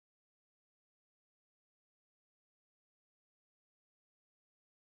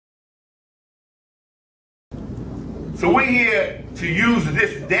So we're here to use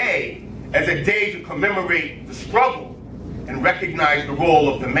this day as a day to commemorate the struggle and recognize the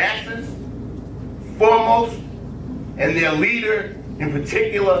role of the masses, foremost, and their leader, in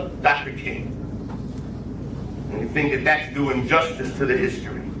particular, Dr. King. And we think that that's doing justice to the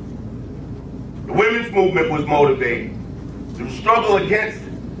history. The women's movement was motivated. The struggle against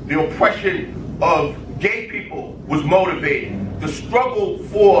the oppression of gay people was motivated. The struggle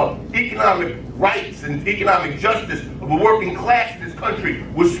for economic rights and economic justice of the working class in this country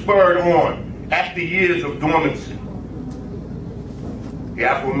was spurred on after years of dormancy. The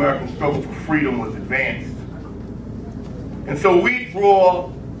Afro-American struggle for freedom was advanced. And so we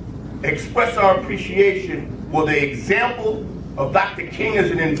express our appreciation for the example of Dr. King as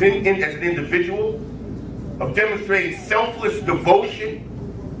an individual, of demonstrating selfless devotion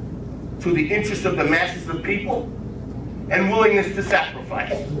to the interests of the masses of people, and willingness to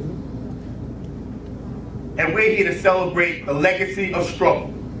sacrifice. And we're here to celebrate the legacy of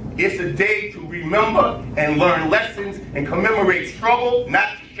struggle. It's a day to remember and learn lessons and commemorate struggle,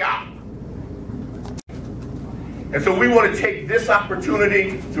 not to shout. And so we want to take this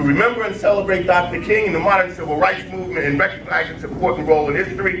opportunity to remember and celebrate Dr. King and the modern civil rights movement and recognize its important role in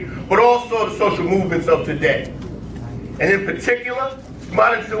history, but also the social movements of today. And in particular, the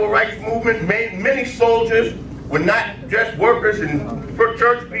modern civil rights movement, many soldiers were not just workers and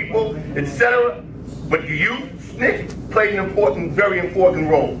church people, etc., but the youth, SNCC, played an important, very important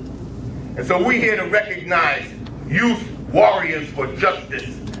role. And so we're here to recognize youth warriors for justice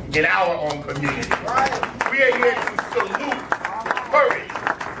in our own community. We are here to salute the courage,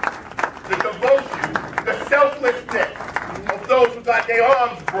 the devotion, the selflessness of those who got their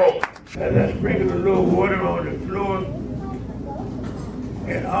arms broke. And let's sprinkle a little water on the floor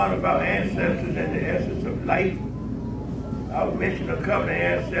in honor of our ancestors and the essence of life. I'll mention a couple of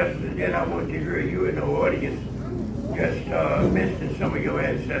ancestors, and then I want to hear you in the audience just mention some of your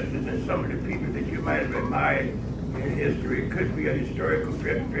ancestors and some of the people that you might have admired in history. It could be a historical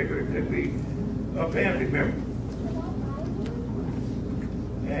figure, it could be a family member.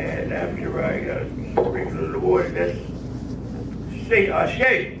 And after I sprinkle a little water, let's say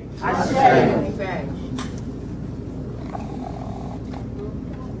Ashe. Ashe.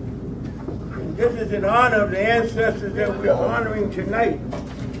 This is in honor of the ancestors that we are honoring tonight.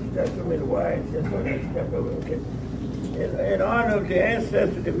 That's a little wide. Okay. In honor of the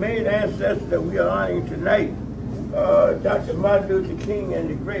ancestors, the main ancestors that we are honoring tonight, Dr. Martin Luther King and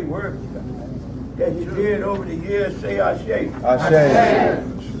the great work that he did over the years, say Ashe. Ashe.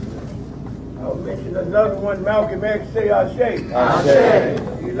 I'll mention another one, Malcolm X, say Ashe. Ashe.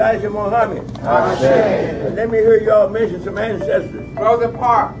 Elijah Muhammad. Ashe. And let me hear y'all mention some ancestors. Rosa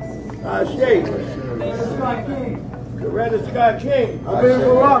Parks. Ashe. Coretta Scott King.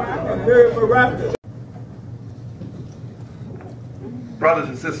 Amir Baraka. Brothers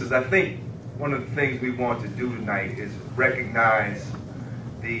and sisters, I think one of the things we want to do tonight is recognize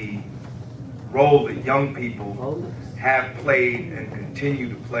the role that young people have played and continue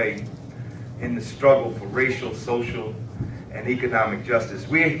to play in the struggle for racial, social, and economic justice.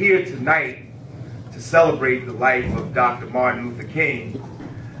 We're here tonight to celebrate the life of Dr. Martin Luther King,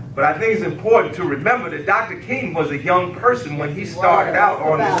 but I think it's important to remember that Dr. King was a young person when he started out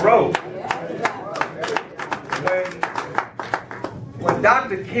on this road. When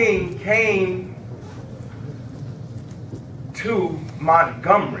Dr. King came to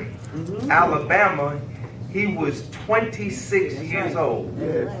Montgomery, Alabama, he was 26 years old.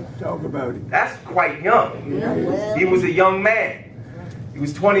 Yes, talk about it. That's quite young. He was a young man. He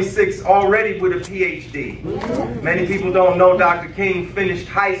was 26, already with a PhD. Many people don't know Dr. King finished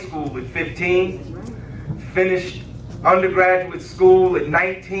high school at 15, finished undergraduate school at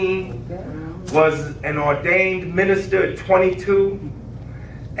 19, was an ordained minister at 22,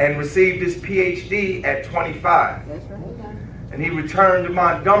 and received his PhD at 25. And he returned to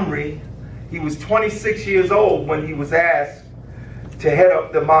Montgomery. He was 26 years old when he was asked to head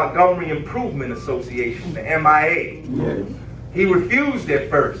up the Montgomery Improvement Association, the MIA. Yes. He refused at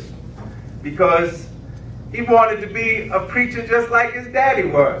first because he wanted to be a preacher just like his daddy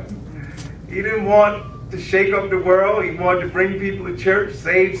was. He didn't want to shake up the world. He wanted to bring people to church,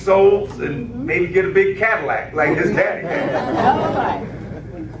 save souls, and maybe get a big Cadillac like his daddy had.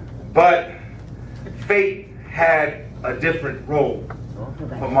 But fate had a different role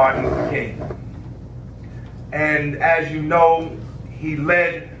for Martin Luther King. And as you know, he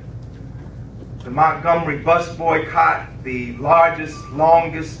led the Montgomery bus boycott, the largest,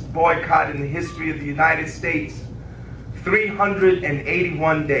 longest boycott in the history of the United States,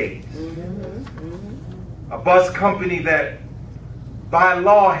 381 days. A bus company that by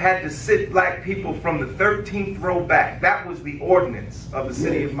law, had to sit black people from the 13th row back. That was the ordinance of the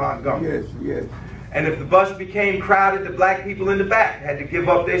city of Montgomery. Yes, yes. And if the bus became crowded, the black people in the back had to give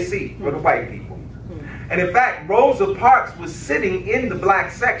up their seat for the white people. And in fact, Rosa Parks was sitting in the black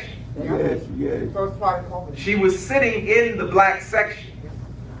section. Yes, yes. She was sitting in the black section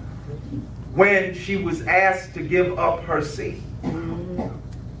when she was asked to give up her seat.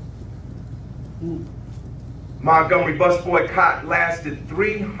 Montgomery bus boycott lasted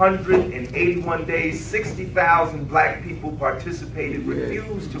 381 days. 60,000 black people participated,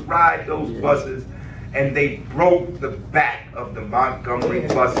 refused to ride those buses, and they broke the back of the Montgomery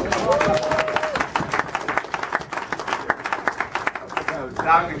bus.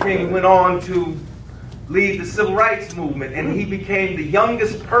 Dr. King went on to lead the civil rights movement, and he became the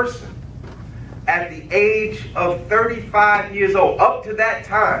youngest person at the age of 35 years old. Up to that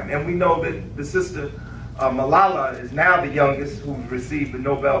time, and we know that the sister Malala is now the youngest who received the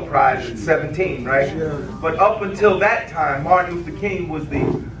Nobel Prize at 17, right? But up until that time, Martin Luther King was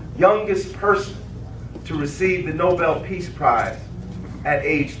the youngest person to receive the Nobel Peace Prize at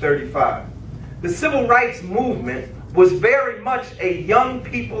age 35. The civil rights movement was very much a young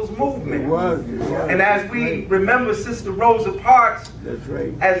people's movement. It was. And as we remember Sister Rosa Parks, that's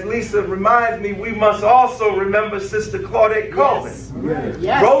right. As Lisa reminds me, we must also remember Sister Claudette Colvin. Yes.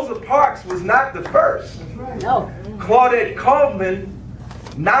 Yes. Rosa Parks was not the first. No. Claudette Colvin,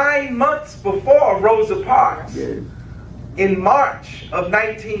 9 months before Rosa Parks, in March of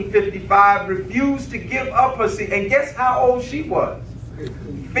 1955, refused to give up her seat. And guess how old she was?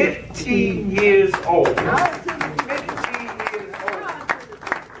 15 years old. 15 years old.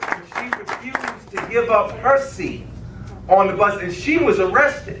 She refused to give up her seat on the bus, and she was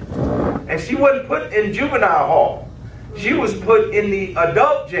arrested. And she wasn't put in juvenile hall. She was put in the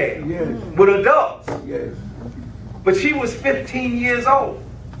adult jail with adults. Yes. But she was 15 years old.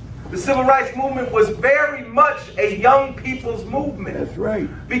 The civil rights movement was very much a young people's movement. That's right.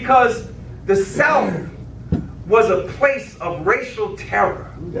 Because the South was a place of racial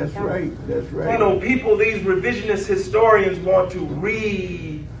terror. That's right. That's right. You know, people, these revisionist historians want to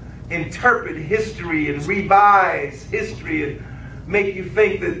reinterpret history and revise history and make you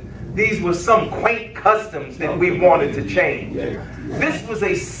think that these were some quaint customs that we wanted to change. This was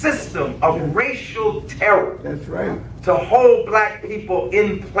a system of racial terror. That's right. To hold black people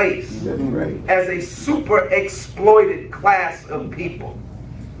in place. That's right. As a super exploited class of people.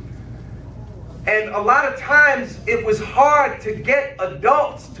 And a lot of times it was hard to get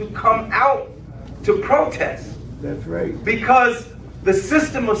adults to come out to protest. That's right. Because the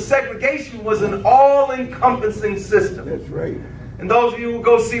system of segregation was an all-encompassing system. That's right. And those of you who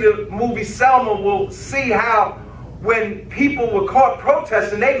go see the movie Selma will see how when people were caught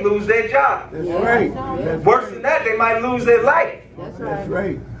protesting, they lose their job. That's right. That's Worse than that, they might lose their life. That's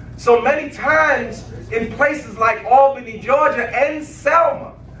right. So many times in places like Albany, Georgia, and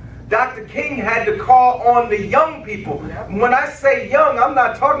Selma, Dr. King had to call on the young people. When I say young, I'm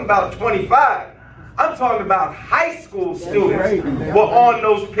not talking about 25. I'm talking about high school students were on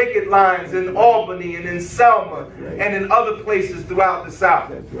those picket lines in Albany and in Selma and in other places throughout the South.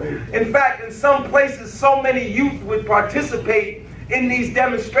 In fact, in some places, so many youth would participate in these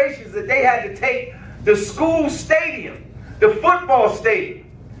demonstrations that they had to take the school stadium, the football stadium,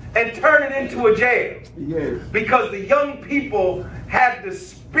 and turn it into a jail. Because the young people had the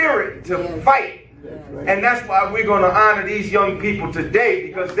spirit to fight. And that's why we're going to honor these young people today,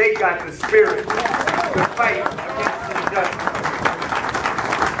 because they got the spirit to fight against injustice.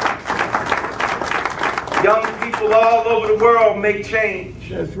 Young people all over the world make change.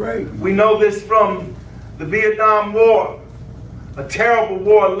 That's right. We know this from the Vietnam War. A terrible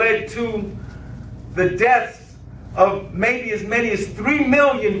war led to the deaths of maybe as many as 3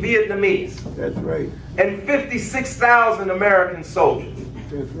 million Vietnamese. That's right. And 56,000 American soldiers.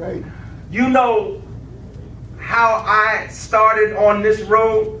 That's right. You know how I started on this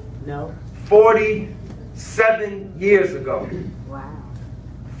road? No. 47 years ago. Wow.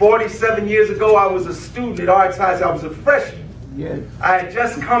 47 years ago, I was a student at Arts High. I was a freshman. Yes. I had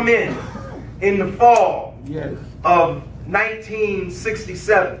just come in the fall of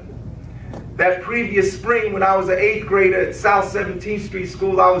 1967. That previous spring, when I was an 8th grader at South 17th Street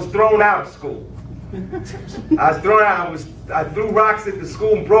School, I was thrown out of school. I was thrown out. I threw rocks at the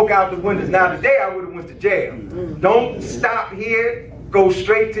school and broke out the windows. Now today I would have went to jail. Don't stop here, go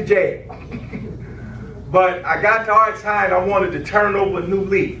straight to jail. But I got to Arts High and I wanted to turn over a new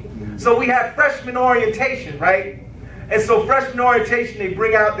leaf. So we had freshman orientation, right? And so freshman orientation, they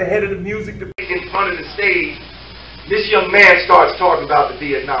bring out the head of the music in front of the stage. This young man starts talking about the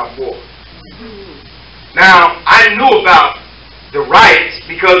Vietnam War. Now, I knew about the riots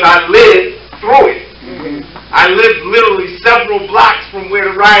because I lived through it. I lived literally several blocks from where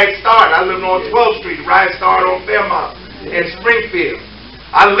the riot started. I lived on 12th Street. The riot started on Fairmount and Springfield.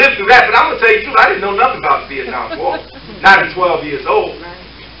 I lived through that, but I'm going to tell you the truth, I didn't know nothing about the Vietnam War. Not at 12 years old.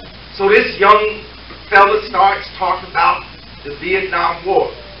 So this young fella starts talking about the Vietnam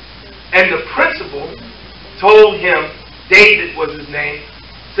War. And the principal told him, David was his name,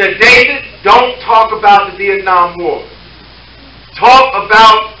 said, David, don't talk about the Vietnam War. Talk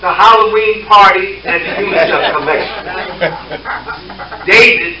about the Halloween party and the UNICEF collection.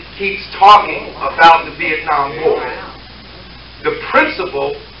 David keeps talking about the Vietnam War. The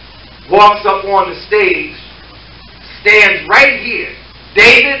principal walks up on the stage, stands right here.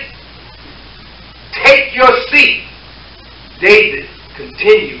 David, take your seat. David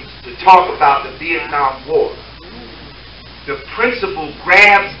continues to talk about the Vietnam War. The principal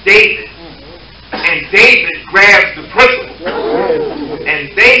grabs David, and David grabs the principal, and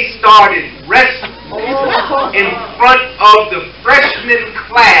they started wrestling in front of the freshman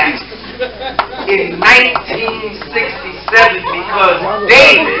class in 1967 because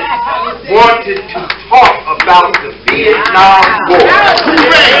David wanted to talk about the Vietnam War.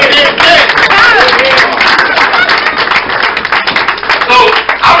 So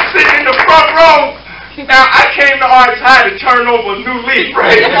I'm sitting in the front row. Now, I came to Arts High to turn over a new leaf,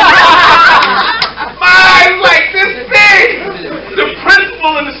 right? My eyes like this big. The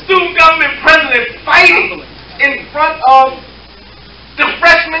principal and the student government president fighting in front of the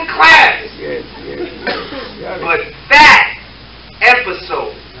freshman class. But that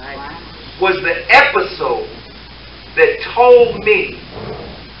episode was the episode that told me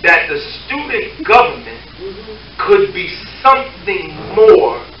that the student government could be something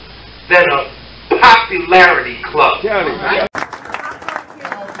more than a popularity club.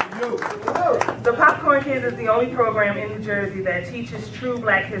 The Popcorn Kids is the only program in New Jersey that teaches true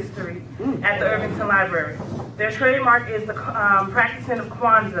black history at the Irvington Library. Their trademark is the practicing of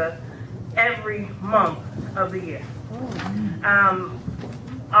Kwanzaa every month of the year.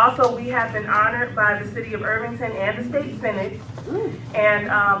 Also, we have been honored by the City of Irvington and the State Senate. And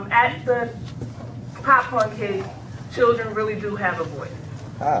at the Popcorn Kids, children really do have a voice.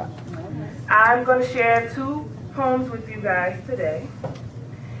 I'm going to share 2 poems with you guys today.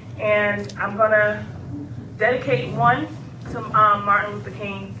 And I'm going to dedicate one to Martin Luther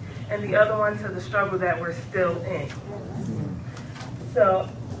King and the other one to the struggle that we're still in. So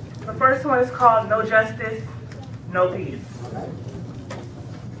the first one is called No Justice, No Peace.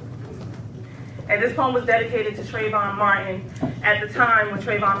 And this poem was dedicated to Trayvon Martin at the time when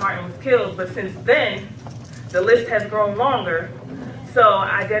Trayvon Martin was killed. But since then, the list has grown longer. So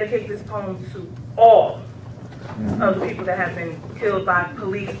I dedicate this poem to all of the people that have been killed by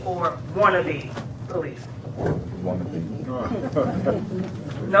police or wannabe police.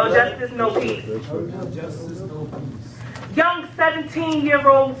 No justice, no peace. Young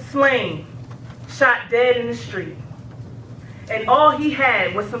 17-year-old slain, shot dead in the street. And all he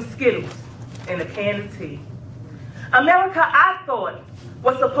had was some Skittles and a can of tea. America, I thought,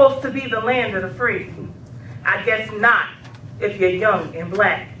 was supposed to be the land of the free. I guess not. If you're young and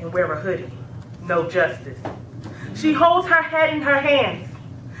black and wear a hoodie, no justice. She holds her head in her hands,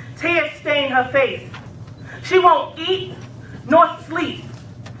 tears stain her face. She won't eat nor sleep,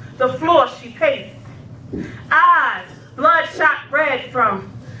 the floor she paced. Eyes bloodshot red from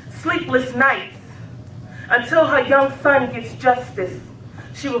sleepless nights. Until her young son gets justice,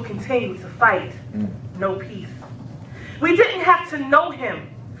 she will continue to fight, no peace. We didn't have to know him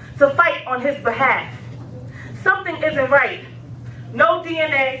to fight on his behalf. Something isn't right. No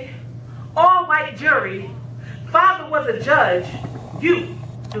DNA, all white jury. Father was a judge. You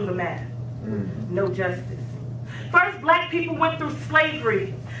do the math. No justice. First, black people went through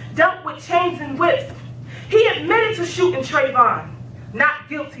slavery, dealt with chains and whips. He admitted to shooting Trayvon. Not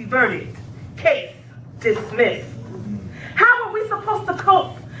guilty verdict. Case dismissed. How are we supposed to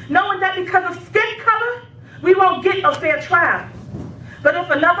cope, knowing that because of skin color, we won't get a fair trial? But if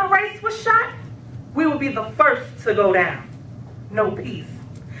another race was shot, we would be the first to go down. No peace.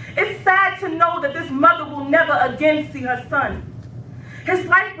 It's sad to know that this mother will never again see her son. His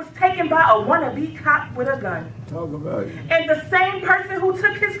life was taken by a wannabe cop with a gun. Talk about it. And the same person who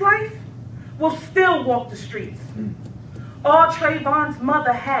took his life will still walk the streets. All Trayvon's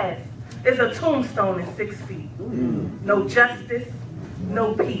mother has is a tombstone in 6 feet. No justice,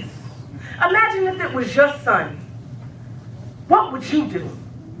 no peace. Imagine if it was your son. What would you do?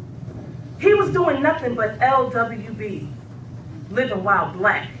 He was doing nothing but LWB, living while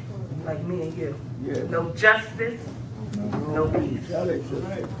black, like me and you. Yeah. No justice, no peace. Alex,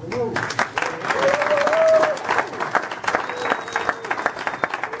 right.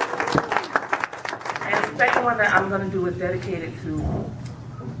 second one that I'm going to do is dedicated to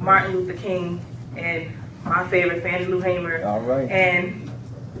Martin Luther King and my favorite, Fannie Lou Hamer, All right. and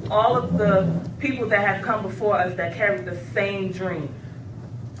all of the people that have come before us that carry the same dream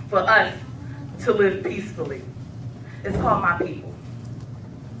for us to live peacefully. It's called My People.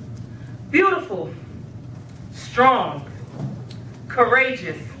 Beautiful, strong,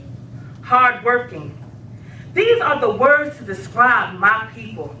 courageous, hardworking. These are the words to describe my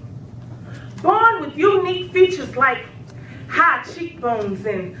people. Born with unique features like high cheekbones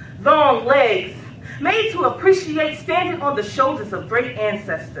and long legs, made to appreciate standing on the shoulders of great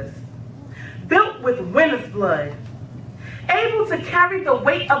ancestors. Built with winner's blood, able to carry the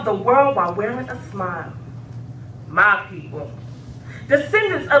weight of the world while wearing a smile. My people,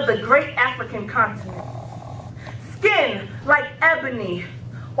 descendants of the great African continent. Skin like ebony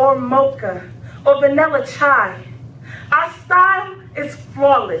or mocha or vanilla chai. Our style is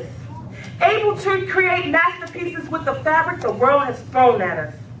flawless, able to create masterpieces with the fabric the world has thrown at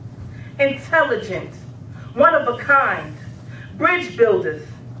us. Intelligent, one of a kind, bridge builders.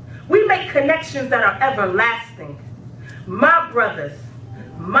 We make connections that are everlasting. My brothers,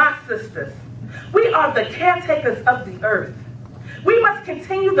 my sisters, we are the caretakers of the earth. We must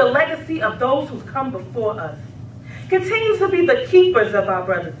continue the legacy of those who've come before us. Continue to be the keepers of our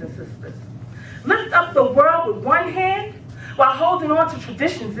brothers and sisters. Lift up the world with one hand while holding on to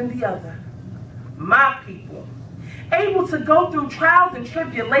traditions in the other. My people, able to go through trials and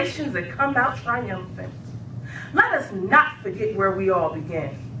tribulations and come out triumphant. Let us not forget where we all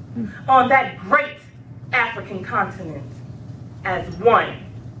began, on that great African continent, as one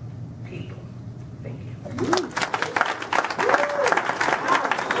people. Thank you.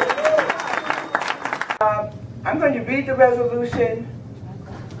 I'm going to read the resolution.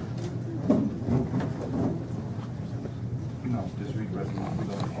 No, just read the resolution.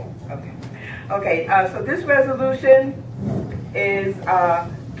 Okay, so this resolution is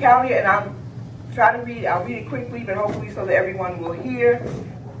county, and I'll read it quickly, but hopefully so that everyone will hear,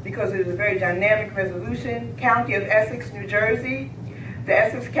 because it is a very dynamic resolution. County of Essex, New Jersey. The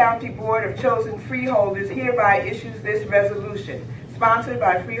Essex County Board of Chosen Freeholders hereby issues this resolution, sponsored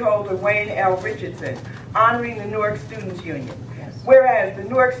by freeholder Wayne L. Richardson, honoring the Newark Students Union. Whereas the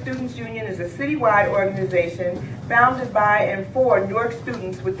Newark Students Union is a citywide organization founded by and for Newark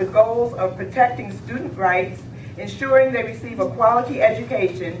students with the goals of protecting student rights, ensuring they receive a quality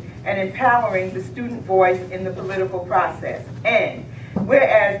education, and empowering the student voice in the political process. And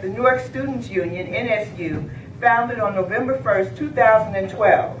whereas the Newark Students Union, NSU, founded on November 1st,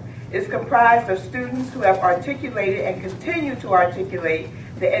 2012, is comprised of students who have articulated and continue to articulate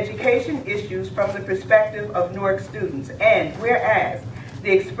the education issues from the perspective of Newark students. And whereas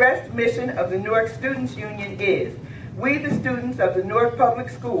the expressed mission of the Newark Students Union is, we the students of the Newark Public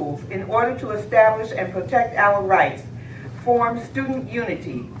Schools, in order to establish and protect our rights, form student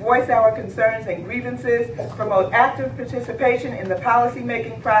unity, voice our concerns and grievances, promote active participation in the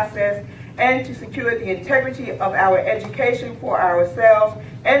policy-making process, and to secure the integrity of our education for ourselves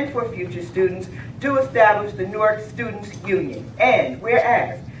and for future students, do establish the Newark Students Union. And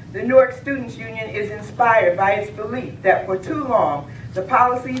whereas the Newark Students Union is inspired by its belief that for too long, the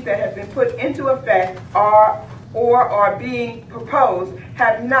policies that have been put into effect are being proposed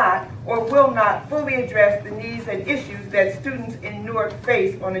have not or will not fully address the needs and issues that students in Newark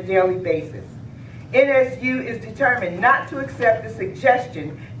face on a daily basis. NSU is determined not to accept the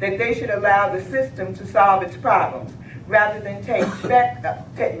suggestion that they should allow the system to solve its problems, rather than take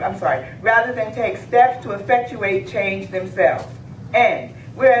steps to effectuate change themselves. And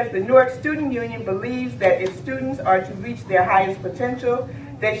whereas the Newark Student Union believes that if students are to reach their highest potential,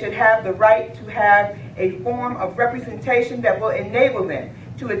 they should have the right to have a form of representation that will enable them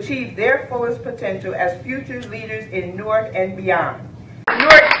to achieve their fullest potential as future leaders in Newark and beyond. The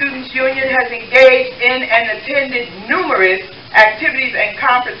Newark Students Union has engaged in and attended numerous activities and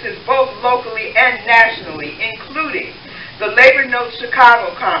conferences both locally and nationally, including the Labor Notes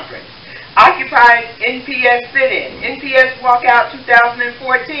Chicago Conference, Occupied NPS Sit-In, NPS Walkout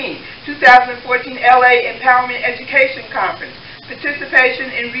 2014, 2014 LA Empowerment Education Conference, participation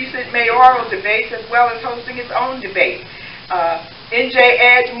in recent mayoral debates as well as hosting its own debate, NJ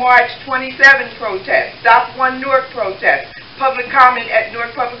Edge March 27 protest, Stop One Newark protest, public comment at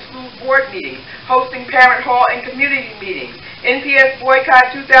Newark Public Schools board meetings, hosting parent hall and community meetings, NPS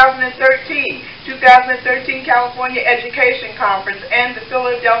Boycott 2013, 2013 California Education Conference, and the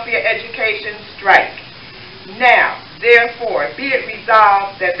Philadelphia Education Strike. Now, therefore, be it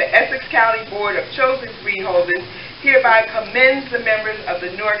resolved that the Essex County Board of Chosen Freeholders hereby commends the members of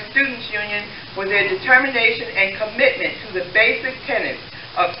the Newark Students Union for their determination and commitment to the basic tenets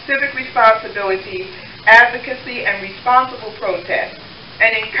of civic responsibility, advocacy, and responsible protest,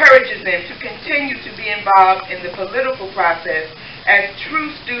 and encourages them to continue to be involved in the political process as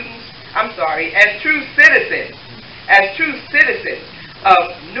true citizens of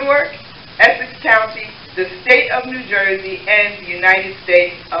Newark, Essex County, the state of New Jersey, and the United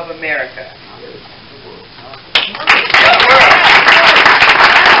States of America.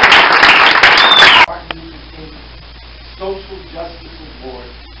 Social Justice Award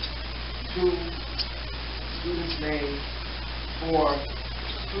to students named for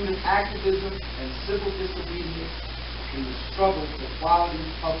student activism and civil disobedience in the struggle for quality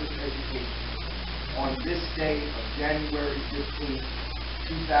public education on this day of January 15,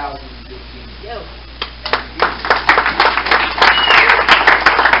 2015.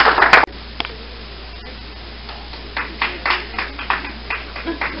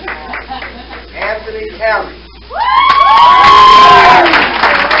 Anthony Carey.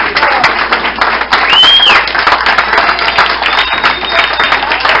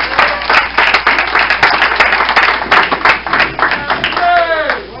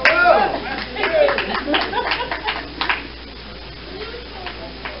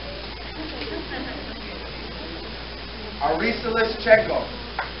 Ariselis Checo.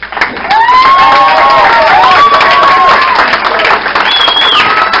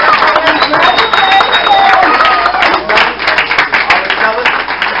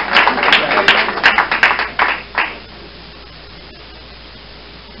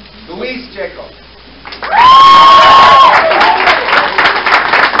 Luis Checo.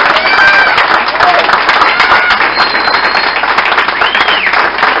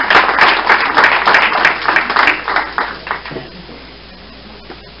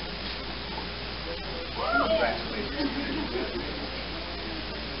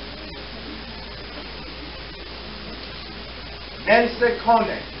 Nense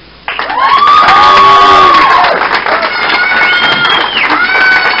Kone.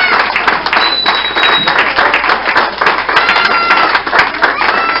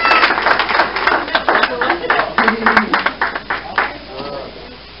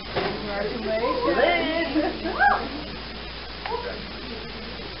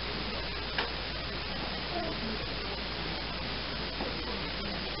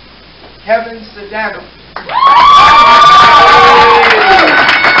 Kevin Sedano.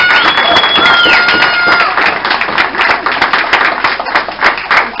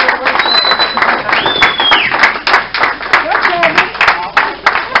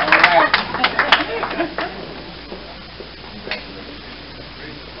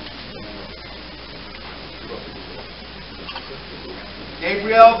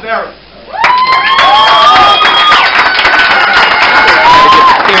 Gabriel Barrett.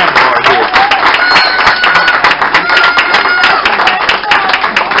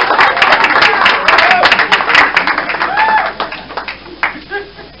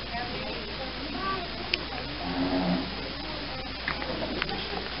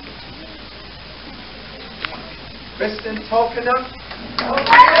 Kristen Tolkien.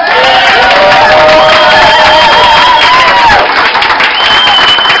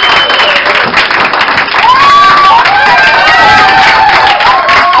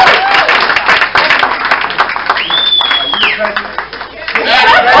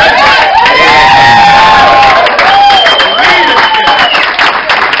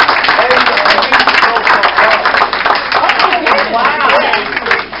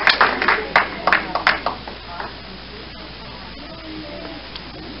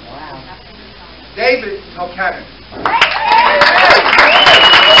 David Tolkien.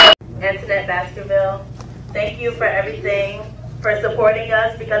 Antoinette Baskerville, thank you for everything, for supporting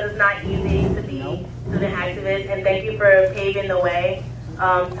us, because it's not easy to be student activists, and thank you for paving the way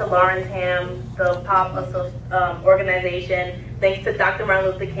to Lawrence Ham, the P.O.P organization. Thanks to Dr.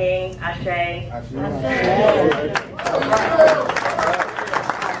 Martin Luther King, Ashe.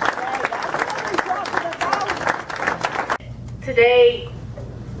 Today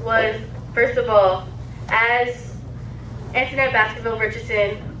was, first of all, as Antoinette Baskerville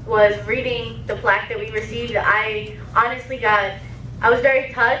Richardson was reading the plaque that we received, I was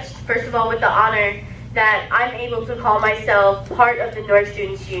very touched, first of all, with the honor that I'm able to call myself part of the Newark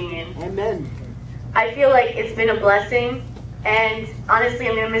Students Union. Amen. I feel like it's been a blessing, and honestly,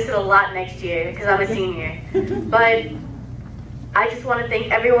 I'm going to miss it a lot next year because I'm a senior. But I just want to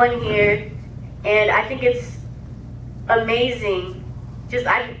thank everyone here, and I think it's amazing.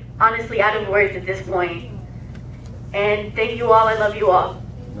 I'm honestly out of words at this point. And thank you all. I love you all.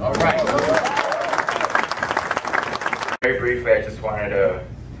 All right. Very briefly, I just wanted to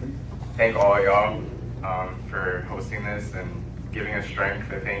thank all y'all for hosting this and giving us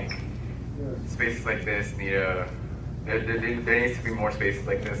strength. I think spaces like this need a, there needs to be more spaces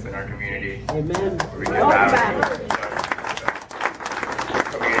like this in our community. Amen. Where we can have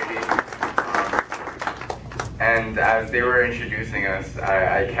community. And as they were introducing us,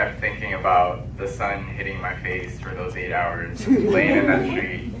 I kept thinking about the sun hitting my face for those 8 hours, laying in that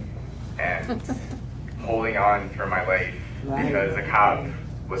street and holding on for my life because a cop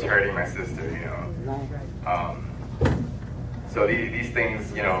was hurting my sister, you know. So these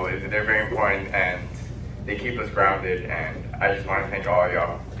things, you know, they're very important and they keep us grounded, and I just want to thank all of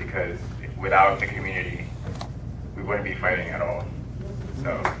y'all because without the community, we wouldn't be fighting at all.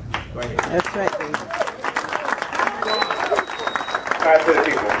 So. That's right, baby. All right, to the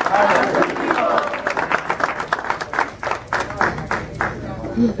people.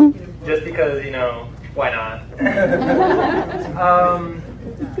 Just because, you know, why not?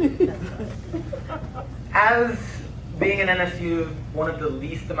 As being in NSU one of the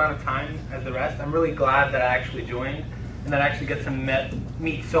least amount of time as the rest, I'm really glad that I actually joined and that I actually get to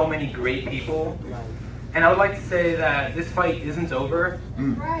meet so many great people. And I would like to say that this fight isn't over.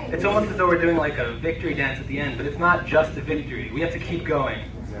 It's almost as though we're doing like a victory dance at the end, but it's not just a victory. We have to keep going.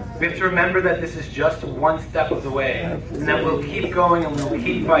 We have to remember that this is just one step of the way, and that we'll keep going and we'll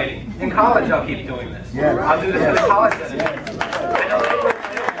keep fighting. In college, I'll keep doing this. I'll do this in the college setting. I know that we'll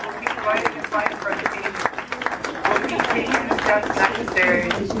keep fighting and fighting for the team. We'll keep taking the steps necessary,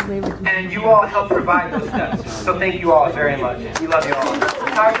 and you all help provide those steps. So thank you all very much. We love you all.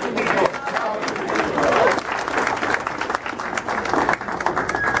 Talk to people.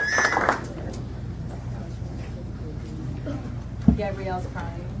 Gabrielle's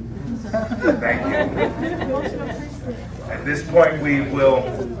crying. Thank you. At this point, we will,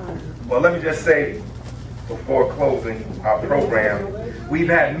 well, let me just say, before closing our program, we've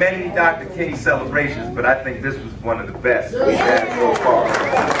had many Dr. King celebrations, but I think this was one of the best we've had so far.